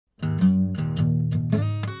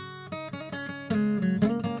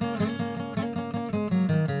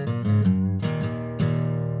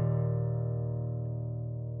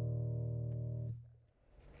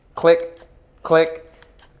Click, click.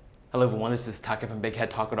 Hello everyone, this is Taka from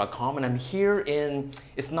Bigheadtaco.com, and I'm here in,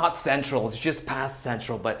 it's not central, it's just past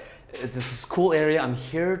central, but it's this cool area. I'm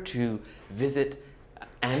here to visit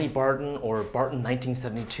Annie Barton, or Barton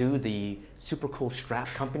 1972, the super cool strap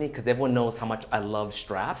company, because everyone knows how much I love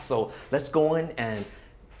straps. So let's go in and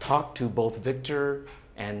talk to both Victor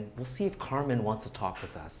and we'll see if Carmen wants to talk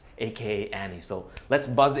with us, aka Annie. So let's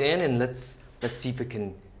buzz in and let's see if we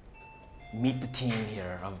can meet the team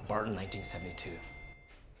here of Barton 1972.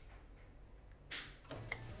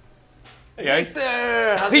 Hey guys.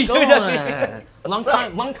 Victor, how's it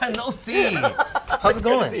going? long time no see. How's it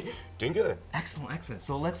going? Doing good. Excellent, excellent.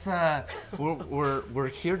 So let's we're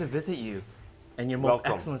here to visit you and your most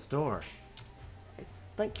excellent store.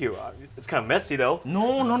 Thank you. It's kind of messy though.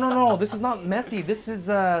 No. This is not messy. This is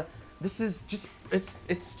just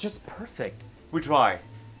it's just perfect. We try.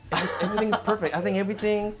 Everything's perfect. I think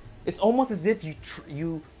everything. It's almost as if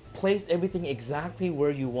you placed everything exactly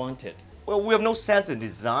where you want it. Well, we have no sense in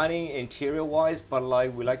designing interior-wise, but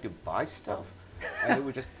like we like to buy stuff, and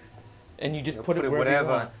we just and you just put it wherever you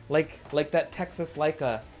want. Like that Texas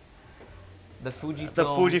Leica, the Fujifilm. The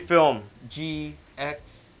Fujifilm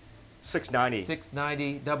GX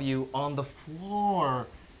 690 on the floor.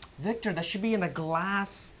 Victor, that should be in a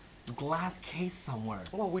glass case somewhere.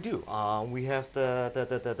 Well, we do. We have the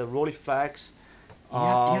Rolleiflex. You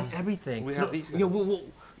have everything. We have these. Yeah,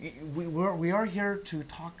 we are here to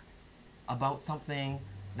talk about something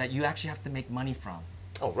that you actually have to make money from.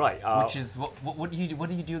 Oh, right. Which is what do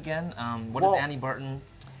you do again? What is Annie Barton?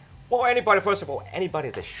 Well, Annie Barton. First of all, Annie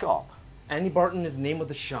Barton is a shop. Annie Barton is the name of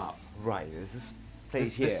the shop. Right. This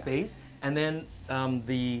place here. This space, and then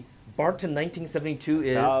the Barton 1972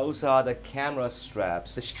 is. Those are the camera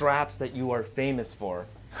straps. The straps that you are famous for,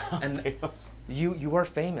 and you are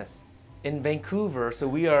famous in Vancouver. So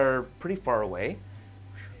we are pretty far away.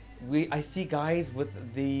 I see guys with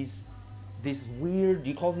these weird,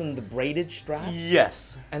 you call them the braided straps?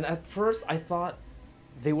 Yes. And at first I thought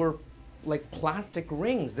they were like plastic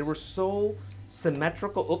rings. They were so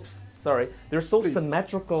symmetrical. Oops, sorry. They're so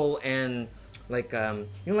symmetrical and like,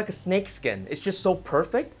 like a snake skin. It's just so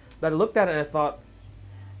perfect that I looked at it and I thought,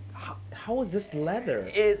 how is this leather?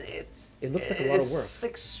 It looks like a lot of work.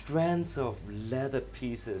 6 strands of leather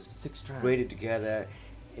pieces. 6 strands. Braided together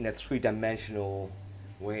in a 3-dimensional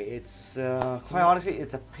way. It's quite honestly,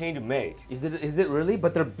 it's a pain to make. Is it really?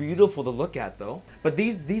 But they're beautiful to look at though. But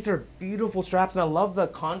these are beautiful straps, and I love the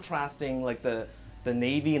contrasting, like the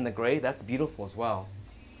navy and the gray. That's beautiful as well.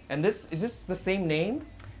 And is this the same name?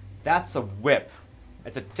 That's a whip.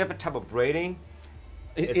 It's a different type of braiding.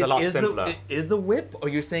 It's a lot simpler. It is a whip, or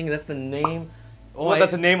you're saying that's the name? Oh, well,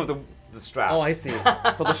 that's the name of the strap. Oh, I see.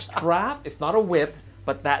 So the strap, it's not a whip,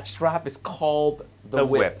 but that strap is called the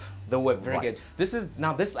whip. The whip, very good. This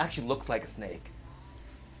actually looks like a snake.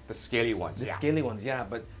 The scaly ones. The scaly ones, yeah.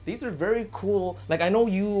 But these are very cool. Like I know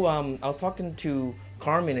you. I was talking to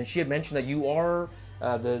Carmen, and she had mentioned that you are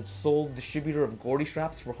the sole distributor of Gordy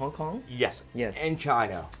straps for Hong Kong. Yes. Yes. In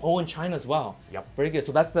China. Oh, in China as well. Yep. Very good.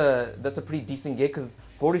 So that's a pretty decent gig, because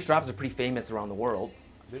Gordy straps are pretty famous around the world.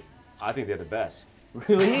 I think they're the best.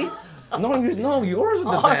 Really? No, yours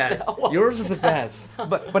are the best. Yours are the best.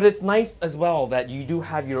 But it's nice as well that you do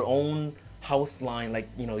have your own house line. Like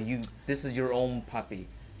this is your own puppy,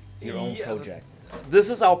 your own project. This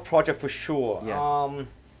is our project for sure. Yes.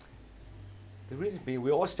 The reason being,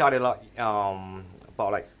 we all started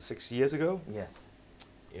about like 6 years ago. Yes.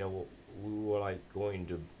 We were like going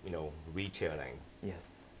to retailing.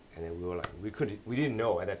 Yes. And then we were like we didn't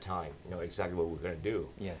know at that time exactly what we were gonna do.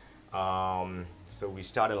 Yes. So we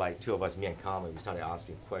started, like 2 of us, me and Carmen, we started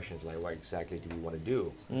asking questions like, what exactly do we want to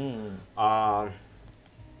do? Well,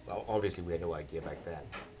 obviously we had no idea back then,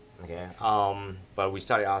 okay? But we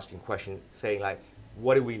started asking questions saying like,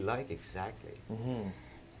 what do we like exactly?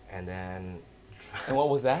 And then... And what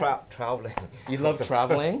was that? Traveling. You love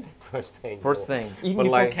traveling? First thing. First thing. Even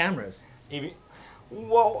before cameras?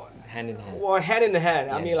 Well, hand in hand. Well, hand in hand.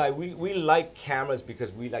 Yeah. I mean, like we like cameras because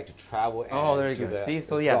we like to travel. Oh, there you go. See,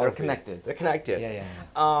 so yeah, they're connected. They're connected. Yeah.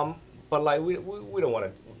 But like we don't want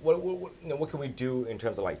to. What can we do in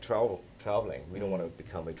terms of like traveling? We don't want to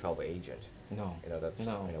become a travel agent. No. That's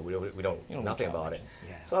no. We don't nothing about it.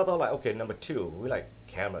 Yeah. So I thought like, okay, number 2, we like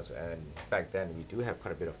cameras, and back then we do have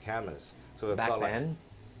quite a bit of cameras. So back then.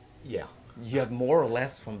 Yeah. You have more or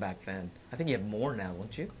less from back then. I think you have more now,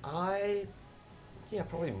 don't you? Yeah,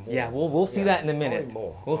 probably more. Yeah, we'll see that in a minute.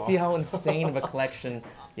 More. We'll see how insane of a collection.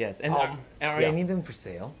 Yes, and are any of them for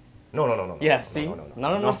sale? No. Yeah, see,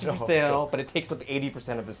 none of them are for sale, but it takes up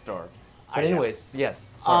 80% of the store. But anyways, yes.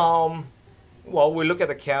 Well, we look at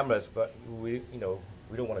the cameras, but we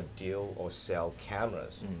we don't want to deal or sell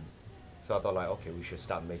cameras. So I thought like, okay, we should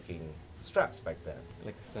start making straps back then.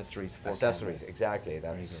 Like accessories for Accessories, cameras. exactly.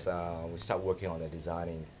 That's we start working on the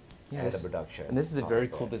designing and the production. And this is a very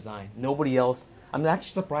cool design. Nobody else. I'm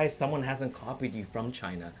actually surprised someone hasn't copied you from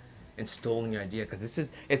China and stolen your idea, because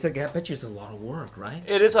it's like, I bet you it's a lot of work, right?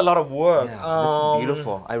 It is a lot of work. Yeah, this is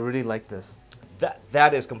beautiful. I really like this.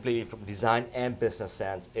 That is completely from design and business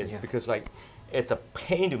sense. Because like it's a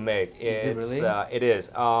pain to make. Is it really? It is.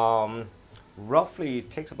 Roughly it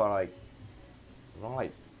takes about like around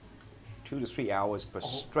like 2 to 3 hours per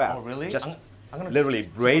strap. Oh, really? Just I'm gonna literally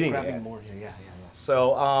braiding it. more here. Yeah.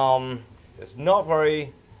 So it's not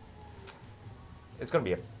very. It's going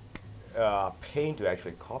to be a pain to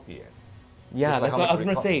actually copy it. Yeah, like that's what I was we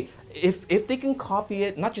gonna say. If they can copy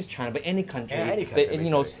it, not just China, but any country, any country, you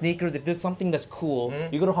know, basically. sneakers. If there's something that's cool,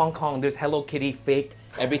 you go to Hong Kong. There's Hello Kitty fake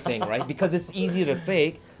everything, right? Because it's easy to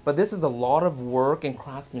fake. But this is a lot of work and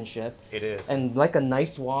craftsmanship. It is. And like a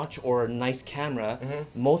nice watch or a nice camera,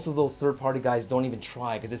 most of those third-party guys don't even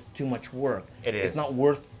try because it's too much work. It is. It's not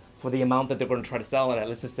worth for the amount that they're going to try to sell it at.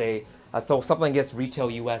 Let's just say, so something gets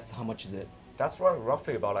retail US, how much is it? That's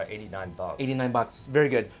roughly about like $89. 89 bucks, very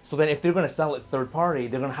good. So then if they're going to sell it third party,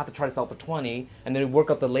 they're going to have to try to sell it for 20 and then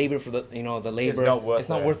work out the labor for the, you know, the labor. It's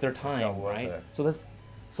not worth their time, It's not worth right? it. So that's,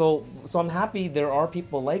 so I'm happy there are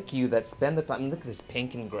people like you that spend the time. Look at this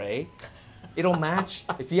pink and gray. It'll match.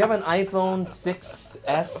 If you have an iPhone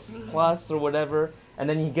 6S Plus or whatever, and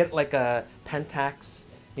then you get like a Pentax,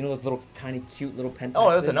 you know, those little tiny cute little Pentaxes.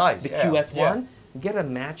 Oh, those are nice. The yeah. QS yeah. one, get a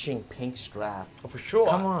matching pink strap. Oh, for sure.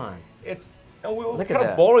 Come on. It's and we were Look at kind of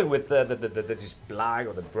that. boring with the just black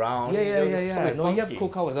or the brown. Yeah. It was something No, you have funky. cool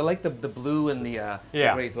colors. I like the blue and the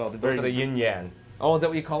gray as well. Those are the yin yang. Oh, is that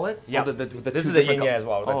what you call it? Yeah. Oh, the This two is the different yin yang as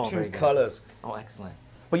well. The very two good. colors. Oh, excellent.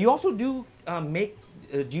 But you also do make.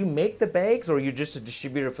 Do you make the bags, or you're just a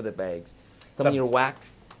distributor for the bags? Some of your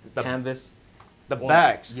wax canvas. The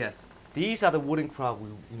bags. Yes. These are the wooden craft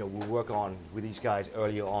we work on with these guys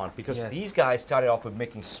earlier on, because Yes. these guys started off with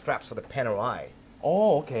making straps for the panerai.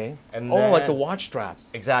 Oh, okay. And like the then- watch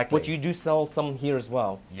straps. Exactly. Which you do sell some here as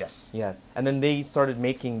well. Yes. Yes. And then they started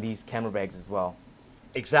making these camera bags as well.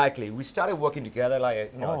 Exactly. We started working together,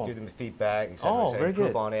 like Oh. give them feedback, etc. Oh, very improve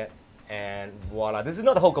good. on it, and voila. This is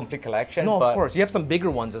not the whole complete collection. No, but, of course. You have some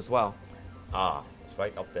bigger ones as well. It's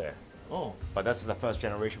right up there. Oh. But this is the first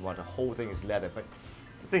generation one. The whole thing is leather, but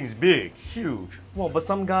the thing is big, huge. Well, but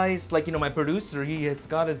some guys, like, my producer, he has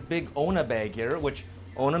got his big Ona bag here, which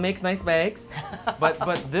Ona makes nice bags. but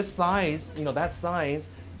this size, that size,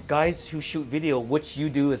 guys who shoot video, which you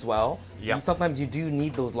do as well, Yeah. sometimes you do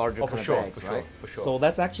need those larger kind of bags, for right? sure, for sure. So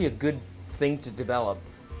that's actually a good thing to develop,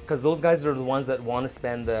 because those guys are the ones that want to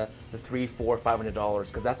spend the $300, $400, $500,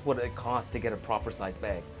 because that's what it costs to get a proper size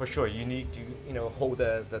bag. For sure, you need to hold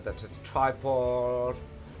the tripod.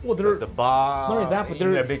 Well, they're the bar. not only that, but you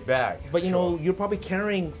need they're a big bag. But for you're sure. probably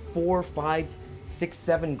carrying $4, $5, $6,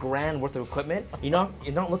 $7 grand worth of equipment. You're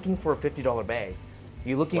not looking for a $50 bag.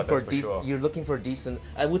 You're looking Well, for a that's for decent. sure. You're looking for a decent.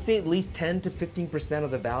 I would say at least 10 to 15% of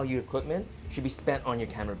the value equipment should be spent on your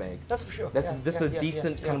camera bag. That's for sure. This Yeah, is a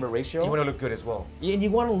decent kind of a ratio. You want to look good as well. Yeah, and you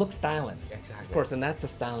want to look styling. Exactly. Of course, and that's a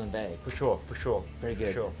styling bag. For sure, for sure. Very good.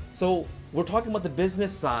 For sure. So we're talking about the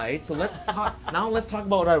business side. So let's talk now. Let's talk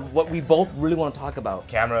about what we both really want to talk about.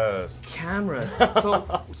 Cameras. Cameras.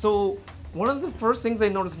 So one of the first things I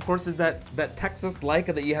noticed, of course, is that Texas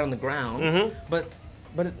Leica that you had on the ground. Mm-hmm.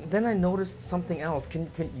 But then I noticed something else.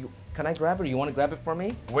 Can I grab it? Or you want to grab it for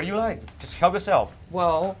me? What do you like? Just help yourself.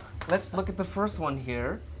 Well, let's look at the first one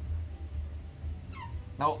here.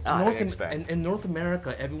 Now, in North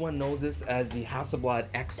America, everyone knows this as the Hasselblad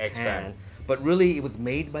X-Pan, but really it was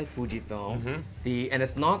made by Fujifilm. Mm-hmm. And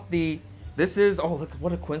it's not the. This is look,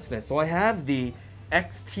 what a coincidence. So I have the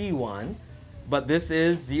XT1, but this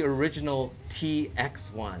is the original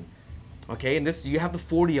TX1. Okay, and you have the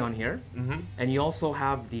 40 on here, and you also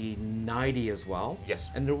have the 90 as well. Yes.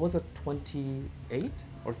 And there was a 28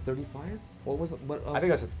 or 35. What was it? What else? I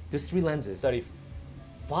think that's There's 3 lenses.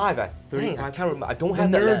 35, I think. 35. I can't remember. I don't The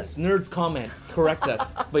have that lens. nerds comment, correct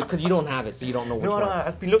us, but because you don't have it, so you don't know which No, one.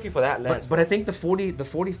 I've been looking for that lens. But I think the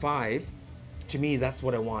 45, to me, that's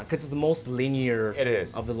what I want, because it's the most linear. It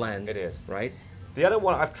is. Of the lens. It is. Right. The other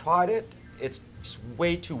one, I've tried it. It's just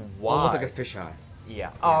way too wide. Almost like a fisheye.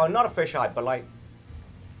 Yeah. Not a fisheye, but like,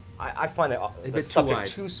 I find that the bit too subject wide.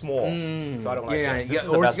 too small, so I don't like Yeah, it. This is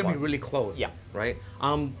the or it's best gonna one. be really close. Yeah. Right.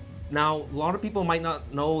 Now a lot of people might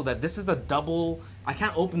not know that this is a double. I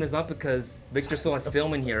can't open this up because Victor still has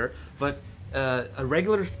film in here, but a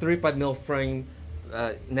regular 35mm frame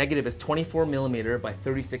negative is 24mm by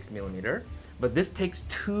 36mm, but this takes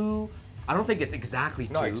 2 I don't think it's exactly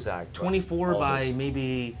 2. Not exact, 24 by almost.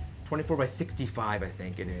 maybe 24 by 65, I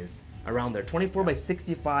think it is. Around there, 24 by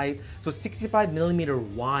 65. So 65 millimeter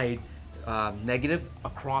wide negative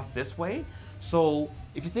across this way. So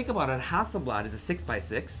if you think about it, Hasselblad is a 6 by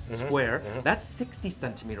 6 square. That's 60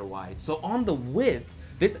 centimeter wide. So on the width,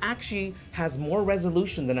 this actually has more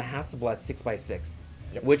resolution than a Hasselblad 6 by 6.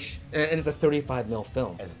 Yep. Which, and it's a 35 mil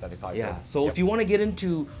film. It's a 35 Yeah, mil. so if you want to get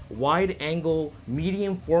into wide angle,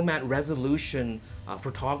 medium format resolution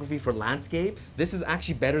photography for landscape, this is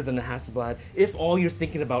actually better than the Hasselblad if all you're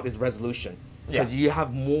thinking about is resolution. Because you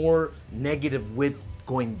have more negative width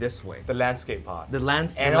going this way. The landscape part. The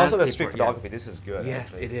landscape and also the street part, photography, yes. this is good. Yes,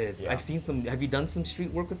 actually. it is. Yeah. I've seen some, have you done some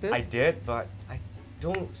street work with this? I did, but I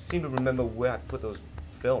don't seem to remember where I put those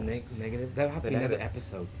films. Negative? That'll have to be another negative.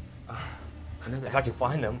 episode. Another If I can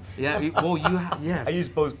find them. Yeah, well, you have, yes. I use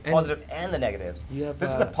both positive and the negatives. You have,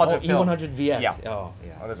 this is the positive film. E100 VS. Yeah. Oh,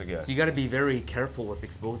 yeah. Oh, those are good. So you got to be very careful with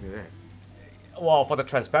exposing this. Well, for the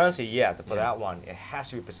transparency, yeah, for that one, it has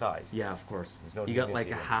to be precise. Yeah, of course. no You got like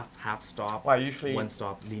a leniency half stop, Well, usually, one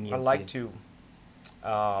stop leniency. I like to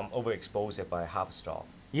overexpose it by half a stop.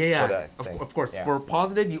 Yeah, yeah. For that thing. Of course. Yeah. For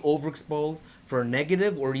positive, you overexpose. For a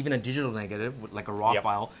negative or even a digital negative, like a raw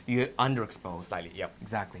file, you underexpose. Slightly, yep.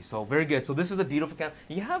 Exactly. So very good. So this is a beautiful camera.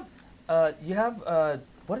 You have,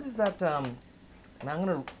 what is that?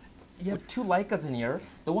 Now you have 2 Leicas in here.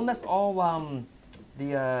 The one that's all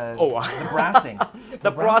the brassing.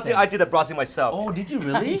 The brassing, I did the brassing myself. Oh, did you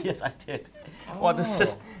really? Yes, I did. Well, this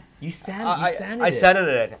is. You sanded it. I sanded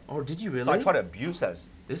it. Oh, did you really? So I tried to abuse this.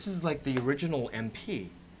 This is like the original MP.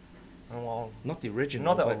 Well, Not the original.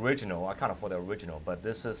 not the but original. I can't afford the original, but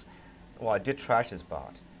this is. Well, I did trash this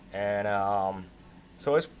part, and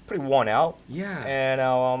so it's pretty worn out. Yeah. And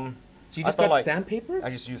So you just I thought, got sandpaper? I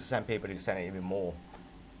just used sandpaper to sand it even more.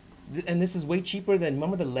 And this is way cheaper than,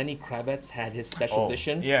 remember the Lenny Kravitz had his special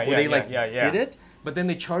edition? yeah, where yeah, they yeah. did it, but then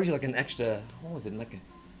they charge you like an extra, what was it, like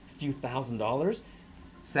a few $1,000s?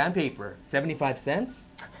 Sandpaper, 75 cents.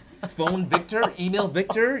 Phone Victor, email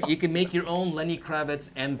Victor, you can make your own Lenny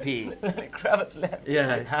Kravitz MP. Kravitz left.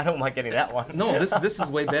 Yeah. I don't mind getting that one. No, this is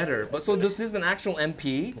way better. But so this is an actual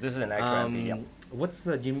MP. This is an actual MP, yep. What's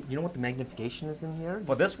do you know what the magnification is in here?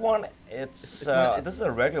 For this one, it's this is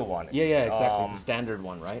a regular one. Yeah, exactly. It's a standard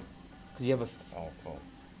one, right? Because you have a. Oh,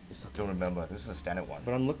 I don't remember. This is a standard one.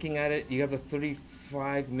 But I'm looking at it. You have a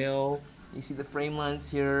 35 mil. You see the frame lines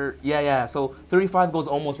here. Yeah. So 35 goes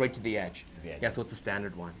almost right to the edge. Yeah, so it's a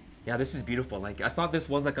standard one. Yeah, this is beautiful. Like I thought this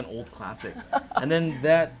was like an old classic. And then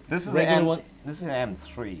that This is regular one. This is an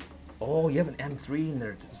M3. Oh, you have an M3 in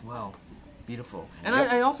there as well. Beautiful. And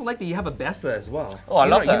I also like that you have a Bessa as well. Oh, I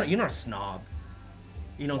love that. You're not a snob.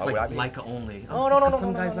 You know, it's Why like would I be? Leica only. No.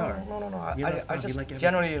 Some guys are. No. You're not a I snob, you just like everything.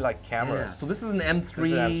 generally like cameras. Yeah. So this is an M3. This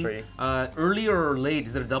is an M3. Early or late?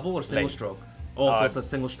 Is it a double or single Late. stroke? Oh, so it's a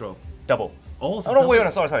single stroke. Double. Oh, so Oh no, wait,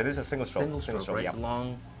 double. no, sorry. This is a single stroke. Single stroke, right? Yeah. It's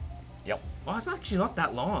long. Yep. Oh, it's actually not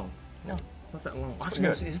that long. No. It's not that long. pretty Actually,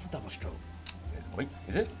 no, good. it is a double stroke. Wait,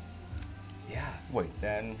 is it? Yeah. Wait,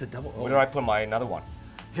 then. It's a double. Where do I put my another one?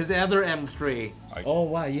 His other M3. I- Oh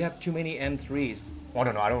wow, you have too many M3s. Oh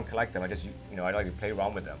no, I don't collect them. I just I like to play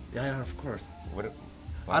around with them. Yeah, of course. What?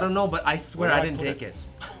 I don't know, but I swear Where do I I didn't put take it? it.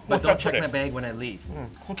 Where But do I don't check put my it? bag when I leave.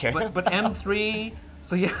 Okay. But M3.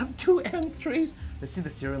 So you have 2 M3s. Let's see the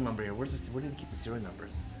serial number here. Where do they keep the serial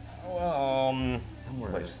numbers?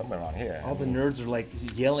 Somewhere around here. All the nerds are like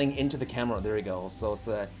yelling into the camera. There you go. So it's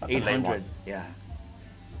a That's a late 800. one. Yeah.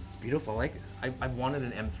 It's beautiful. Like I've wanted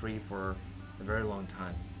an M3 for a very long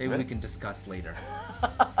time. Maybe we can discuss later.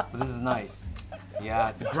 But this is nice.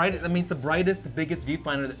 Yeah, the brightest. That means the brightest, the biggest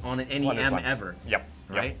viewfinder on any On this M one. ever. Yep.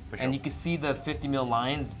 Right. Yep, for sure. And you can see the 50 mil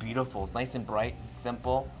lines. Beautiful. It's nice and bright. It's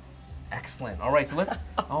simple. Excellent. All right. So let's.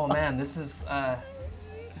 Oh man, this is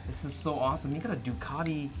so awesome. You got a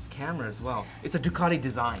Ducati camera as well. It's a Ducati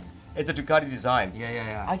design. It's a Ducati design.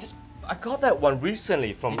 Yeah. I got that one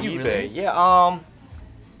recently from Did you eBay. really? Yeah. I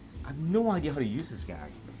have no idea how to use this guy.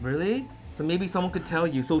 Really? So maybe someone could tell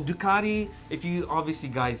you. So Ducati, if you obviously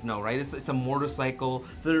guys know, right? It's a motorcycle.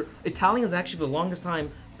 The Italians actually for the longest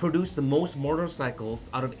time produced the most motorcycles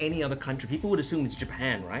out of any other country. People would assume it's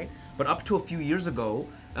Japan, right? But up to a few years ago,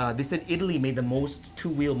 they said Italy made the most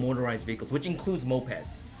 2-wheel motorized vehicles, which includes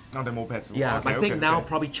mopeds. Oh, the mopeds. Yeah, okay, I think okay, now okay.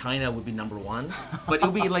 probably China would be number 1, but it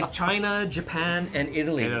would be like China, Japan, and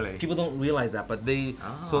Italy. People don't realize that, but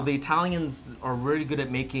so the Italians are really good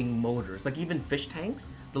at making motors, like even fish tanks,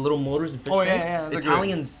 the little motors in fish tanks. Yeah,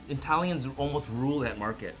 Italians almost rule that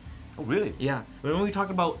market. Oh, really? Yeah, when we talk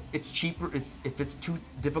about it's cheaper, if it's too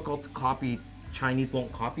difficult to copy Chinese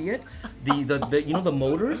won't copy it. The you know the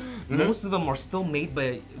motors, most of them are still made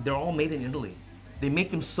they're all made in Italy. They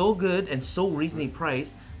make them so good and so reasonably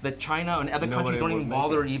priced that China and other countries don't even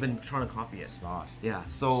bother even trying to copy it. Smart. Yeah,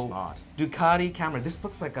 so Smart. Ducati camera. This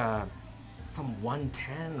looks like some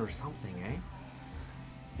 110 or something, eh?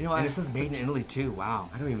 You know, And this is made in Italy too, wow.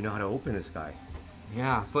 I don't even know how to open this guy.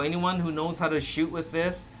 Yeah, so anyone who knows how to shoot with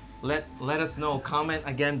this, let us know. Comment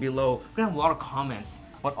again below. We're gonna have a lot of comments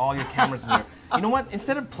about all your cameras in here. You know what?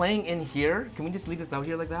 Instead of playing in here, can we just leave this out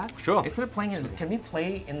here like that? Sure. Instead of playing in, can we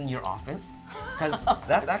play in your office? Because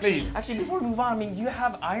that's actually before we move on, I mean, you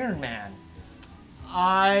have Iron Man.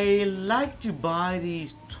 I like to buy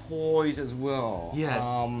these toys as well. Yes.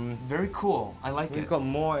 Very cool. I like it. We've got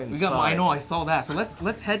more inside. I know. I saw that. So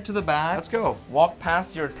let's head to the back. Let's go. Walk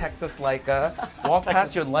past your Texas Leica. Walk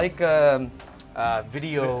past your Leica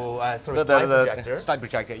video slide projector. Slide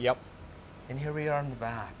projector. Yep. And here we are in the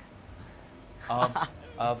back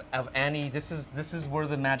of Annie. This is where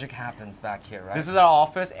the magic happens back here, right? This is our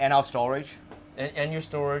office and our storage. And your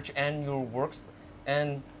storage and your works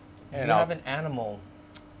and you And have an animal.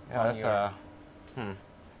 Yeah, that's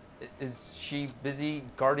Is she busy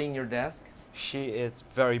guarding your desk? She is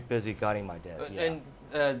very busy guarding my desk. Yeah.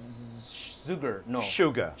 And Sugar, no.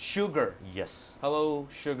 Sugar. Sugar. Yes. Hello,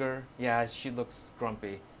 Sugar. Yeah, she looks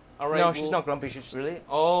grumpy. All right. No, she's not grumpy. She's Really?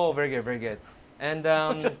 Oh, very good, very good. And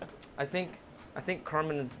I think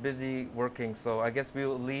Carmen is busy working, so I guess we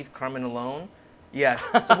will leave Carmen alone. Yes.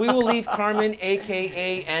 So we will leave Carmen,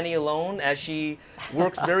 aka Annie, alone as she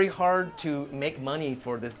works very hard to make money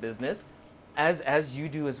for this business, as you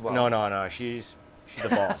do as well. No. She's the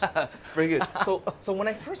boss. Very good. So when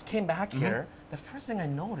I first came back here, the first thing I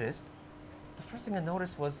noticed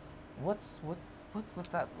was what's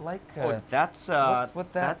that like? Oh, that's what's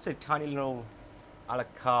with that? That's a tiny little a la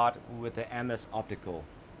carte with the MS Optical.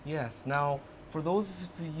 Yes. Now, for those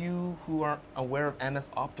of you who aren't aware of MS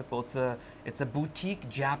Optical, it's a boutique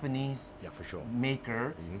Japanese For sure.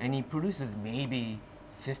 maker, and he produces maybe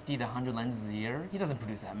 50 to 100 lenses a year. He doesn't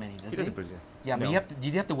produce that many, does he? He doesn't produce it. Yeah, No. but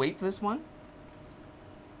did you have to wait for this one?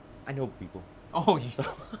 I know people. Oh,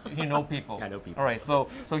 you know people. Yeah, I know people. All right, so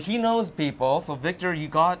he knows people. So Victor, you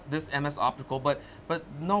got this MS Optical, but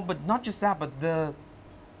not just that, but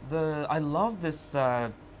I love this.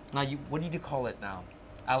 Now, what do you call it now?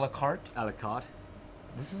 A la carte. A la carte.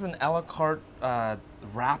 This is an a la carte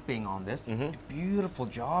wrapping on this. Beautiful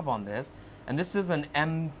job on this, and this is an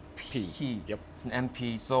MP. Yep. It's an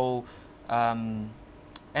MP. So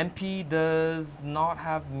MP does not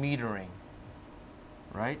have metering,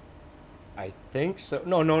 right? I think so.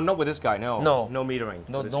 No, not with this guy. No metering.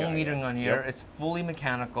 No with this guy, metering on here. Yep. It's fully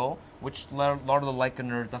mechanical, which a lot of the Leica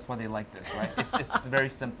nerds, that's why they like this, right? It's very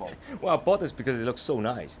simple. Well, I bought this because it looks so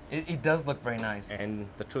nice. It does look very nice. And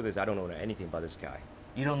the truth is, I don't know anything about this guy.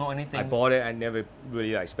 You don't know anything? I bought it. I never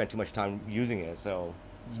really spent too much time using it. So.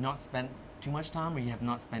 You not spent too much time, or you have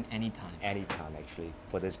not spent any time? Any time, actually,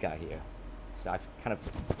 for this guy here. So I feel kind of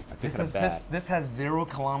bad. This has 0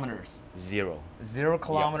 kilometers. 0. 0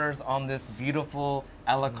 kilometers on this beautiful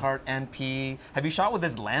a la carte MP. Have you shot with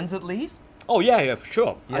this lens at least? Oh yeah, for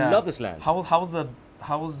sure. Yeah. I love this lens.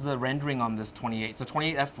 How's the rendering on this 28? So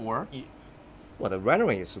 28 f4. Well, the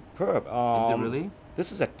rendering is superb. Is it really?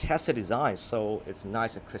 This is a tested design, so it's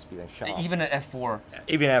nice and crispy and sharp. Even at f4.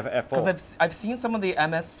 Even at f4. Because I've seen some of the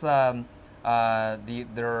MS.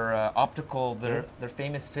 Their optical, their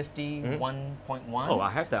famous 51.1. Oh, I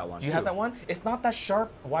have that one. Do you have that one? It's not that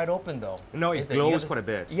sharp, wide open though. No, it glows quite a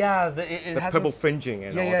bit. Yeah, it the has purple this, fringing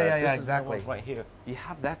and all that. Yeah, this exactly. Is right here. You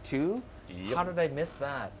have that too? Yep. How did I miss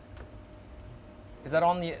that? Is that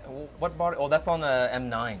on the what body? Oh, that's on the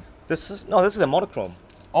M9. This is a monochrome.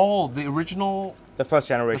 Oh, the original. The first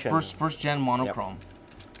generation. The first gen monochrome.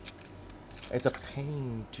 Yep. It's a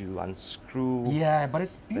pain to unscrew. Yeah, but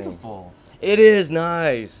it's beautiful. It is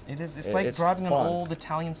nice. It is. It's like driving an old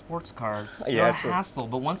Italian sports car. Yeah, a hassle,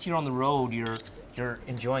 but once you're on the road, you're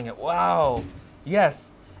enjoying it. Wow.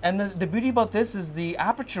 Yes. And the beauty about this is the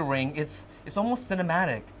aperture ring. It's almost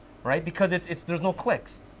cinematic, right? Because there's no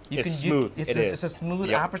clicks. It's smooth. It's a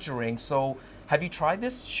smooth aperture ring. So have you tried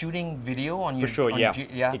this shooting video on your? For sure.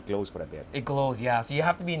 Yeah. It glows quite a bit. It glows. Yeah. So you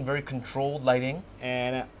have to be in very controlled lighting.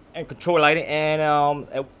 And control lighting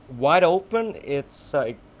and wide open.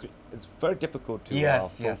 It's very difficult to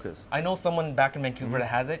focus. Yes. I know someone back in Vancouver that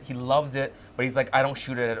has it. He loves it, but he's like, I don't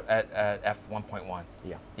shoot it at f1.1.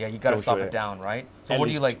 Yeah. Yeah, you got to stop it down, right? So what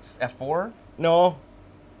do you like, f4? No.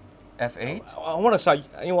 f8? I want to start.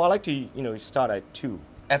 I like to start at 2.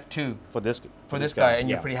 f2 for this guy, and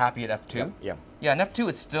you're pretty happy at f2. Yeah. Yeah, and f2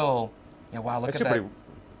 it's still. Yeah, wow, look at that. It's pretty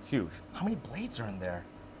huge. How many blades are in there?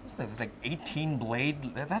 It's like 18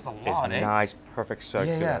 blade. That's a It's lot, eh? nice, perfect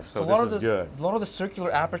circular. Yeah. So a lot this is good. A lot of the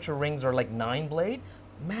circular aperture rings are like 9 blade.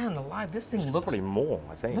 Man alive, this thing looks... Probably more,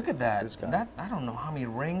 I think. Look at that. This guy. I don't know how many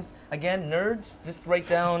rings. Again, nerds, just write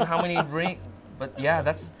down how many rings. But yeah,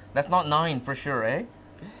 that's not 9 for sure, eh?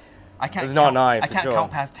 I can't. It's not 9 I for can't sure.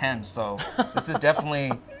 count past 10. So this is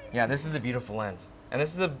definitely, yeah, this is a beautiful lens, and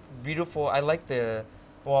this is a beautiful. I like the.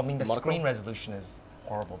 Well, I mean, the screen resolution is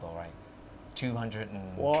horrible though, right?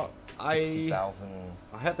 260,000.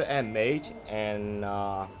 I have the M8 and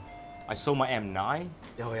I sold my M9.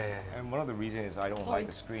 Oh yeah. And one of the reasons is I don't like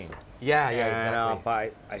the screen. Yeah, And, exactly.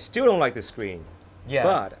 but I still don't like the screen. Yeah.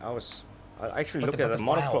 But I actually looked at the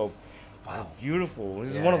monochrome. Files. Beautiful.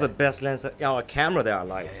 This is one of the best lenses, camera that I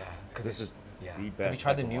like. Yeah. Because this is the best. Have you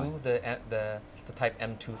tried the type of new, one. the Type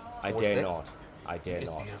M246? I dare not. I dare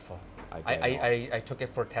It's not. beautiful. I I took it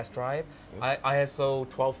for a test drive. ISO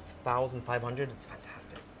 12,500. It's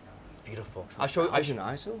fantastic. It's beautiful. I'll show you.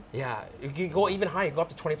 ISO? Yeah, you can go even higher. You can go up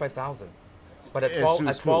to 25,000. But at Yeah,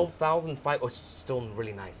 12,005, it's still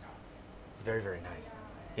really nice. It's very, very nice.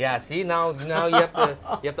 Yeah. See, now you have to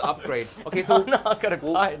upgrade. Okay, so No, I gotta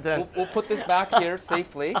buy it then. We'll put this back here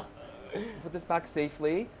safely. Put this back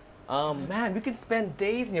safely. Man, we could spend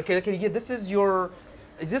days in here. Okay, this is your.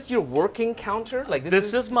 Is this your working counter? Like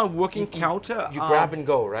This is my working counter. You grab and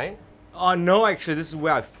go, right? No, actually, this is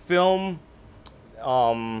where I film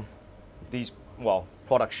these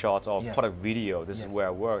product shots or product video. This is where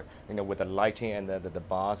I work, with the lighting and the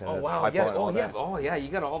bars and the tripod and all that. Oh yeah, you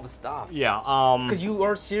got all the stuff. Yeah. Because you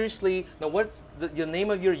are seriously now. What's the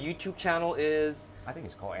name of your YouTube channel is? I think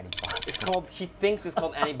it's called Annie Barton. It's called. He thinks it's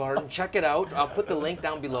called Annie Barton. Check it out. I'll put the link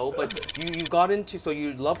down below. But you got into, so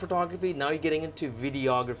you love photography. Now you're getting into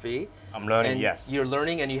videography. I'm learning. And yes. You're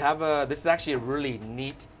learning, and you have a. This is actually a really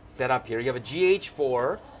neat setup here. You have a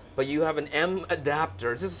GH4. But you have an M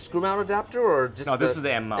adapter. Is this a screw mount adapter or just? No, this is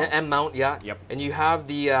the M mount. M mount, yeah. Yep. And you have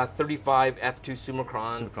the 35 f2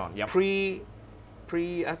 Summicron. Yep.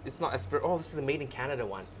 It's not Esper. Oh, this is the made in Canada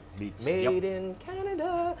one. Beats. Made in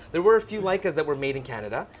Canada. There were a few Leicas that were made in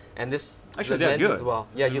Canada, and this Actually the they're lens good. as well.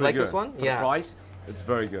 This Yeah, is you really like this good. one? For the price, it's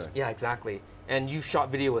very good. Yeah, exactly. And you shot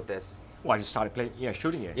video with this. Well, I just started playing,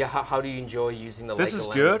 shooting it. Yeah. How do you enjoy using the Leica This is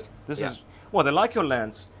lens? good. This is the Leica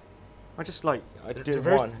lens. I did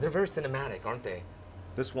one. They're very cinematic, aren't they?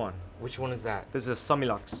 This one. Which one is that? This is a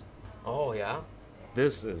Summilux. Oh yeah.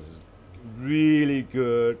 This is really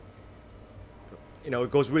good.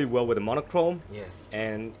 It goes really well with the monochrome. Yes.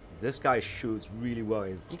 And this guy shoots really well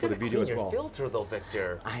for the video as well. You gotta clean your filter though,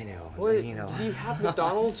 Victor. I know. What, do you have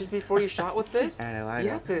McDonald's just before you shot with this? I know. You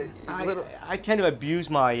have to. I tend to abuse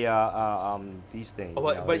my these things.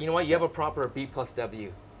 Oh, but you know what? You have a proper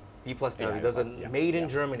B+W. B+W. There's a made in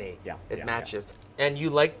Germany. Yeah. It matches. And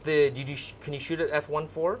you like the? Can you shoot at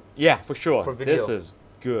f1.4? Yeah, for sure. For video. This is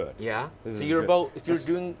good. Yeah. This So is you're good. about if you're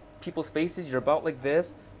doing people's faces, you're about like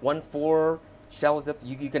this 1.4 shallow depth.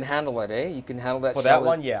 You can handle it, eh? You can handle that. For shallow, that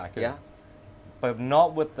one, yeah, I could. Yeah. But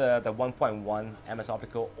not with the 1.1 MS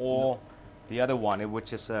optical or the other one,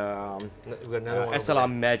 which is We got another one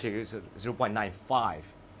SLR Magic is 0.95.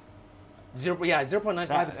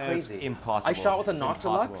 0.95 is That crazy. is impossible. I shot with a It's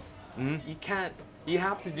Noctilux. impossible. You can't. You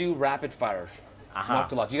have to do rapid fire. Uh-huh.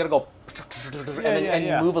 Noctilux. You gotta go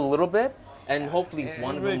and move a little bit, and hopefully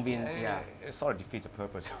one of them being It sort of defeats the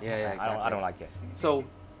purpose. Yeah, exactly. I don't like it. So,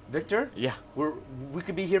 Victor. Yeah. We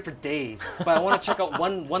could be here for days, but I want to check out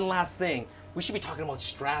one last thing. We should be talking about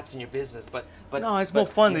straps in your business, but No, it's more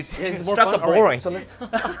fun. These it's more straps fun. are All right, boring. so let's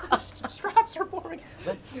straps are boring.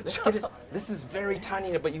 Let's get it. This is very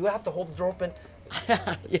tiny, but you have to hold the door open.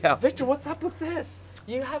 Yeah. Victor, what's up with this?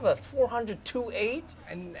 You have a 400 2.8,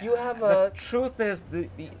 And you have the truth is,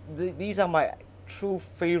 these are my true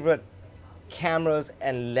favorite cameras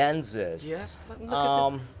and lenses. Yes, look at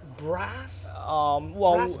this brass.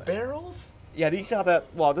 Brass barrels. Yeah, these are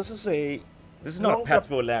this is not a Belongs on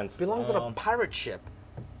Petzval lens. Belongs on a pirate ship.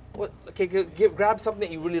 What? Okay, grab something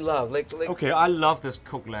that you really love. Like Okay, I love this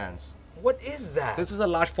Coke lens. what is that? This is a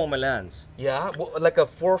large format lens. Yeah, like a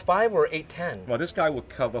 4.5 or 810. Well, this guy would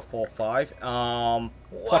cover 4.5.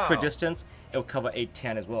 Portrait distance, it will cover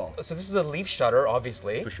 810 as well. So this is a leaf shutter,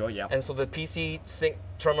 obviously. For sure, yeah. And so the PC sync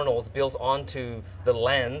terminal is built onto the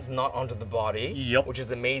lens, not onto the body. Yep. Which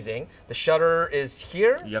is amazing. The shutter is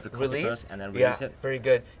here. You have to click it release first and then release it. Very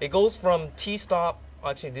good. It goes from T-stop.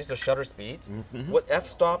 Actually, these are shutter speeds. What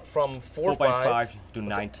f-stop from 4.5 to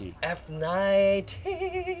 90.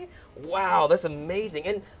 f90. Wow, that's amazing.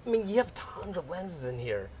 And I mean, you have tons of lenses in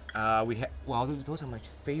here. Those are my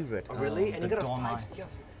favorite. Oh, really? And you the got a Dawn 5. line.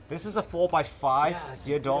 This is a 4x5 Yeah, it's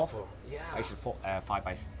Deer Dolph. beautiful. Yeah. Actually,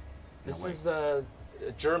 5x. This is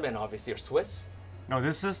German, obviously, or Swiss. No,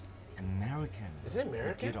 this is American. Is it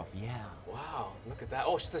American? Yeah. Wow, look at that.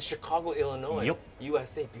 Oh, it says Chicago, Illinois. Yep.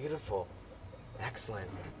 USA, beautiful. Excellent.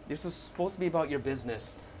 This is supposed to be about your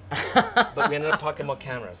business, but we ended up talking about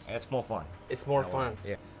cameras. It's more fun. It's more fun.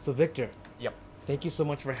 Yeah. So Victor, Yep. thank you so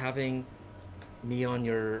much for having me on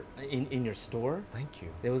your in your store. Thank you.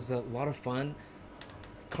 It was a lot of fun.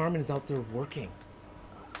 Carmen is out there working.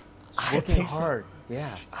 I Working think so. hard.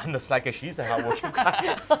 Yeah. I'm just like she's a hardworking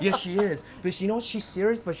guy. Yes, she is. But you know what? She's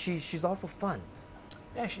serious, but she's also fun.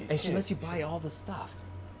 Yeah, She lets you buy all the stuff.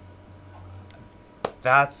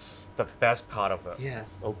 That's the best part of it.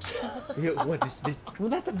 Yes. Oops. Yeah, what, well,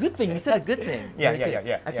 that's a good thing. You said a good thing. Yeah, Very yeah, good.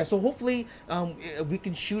 yeah. Actually, so hopefully we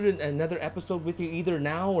can shoot another episode with you either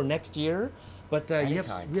now or next year. But we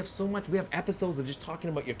have so much. We have episodes of just talking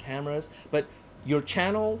about your cameras. But your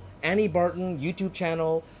channel, Annie Barton YouTube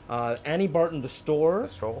channel, Annie Barton the store,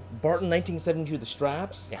 Barton 1972 the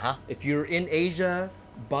straps. Uh-huh. If you're in Asia,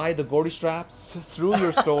 buy the Gordy straps through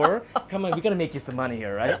your store. Come on, we gotta make you some money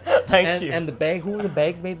here, right? Thank you. And the bag. Who are the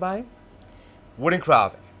bags made by? Wooden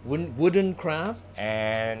craft. Wooden craft.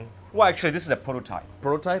 And well, actually, this is a prototype.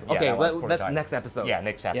 Prototype? Yeah, Okay, that one's that's prototype. next episode. Yeah,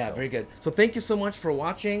 next episode. Yeah, very good. So thank you so much for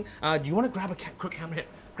watching. Do you want to grab a quick camera here?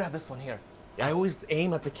 Grab this one here. Yeah. I always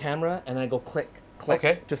aim at the camera and then I go click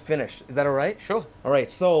Okay. to finish. Is that all right? Sure. All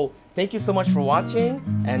right, so thank you so much for watching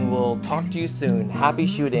and we'll talk to you soon. Happy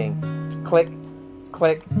shooting. Click,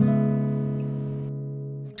 click.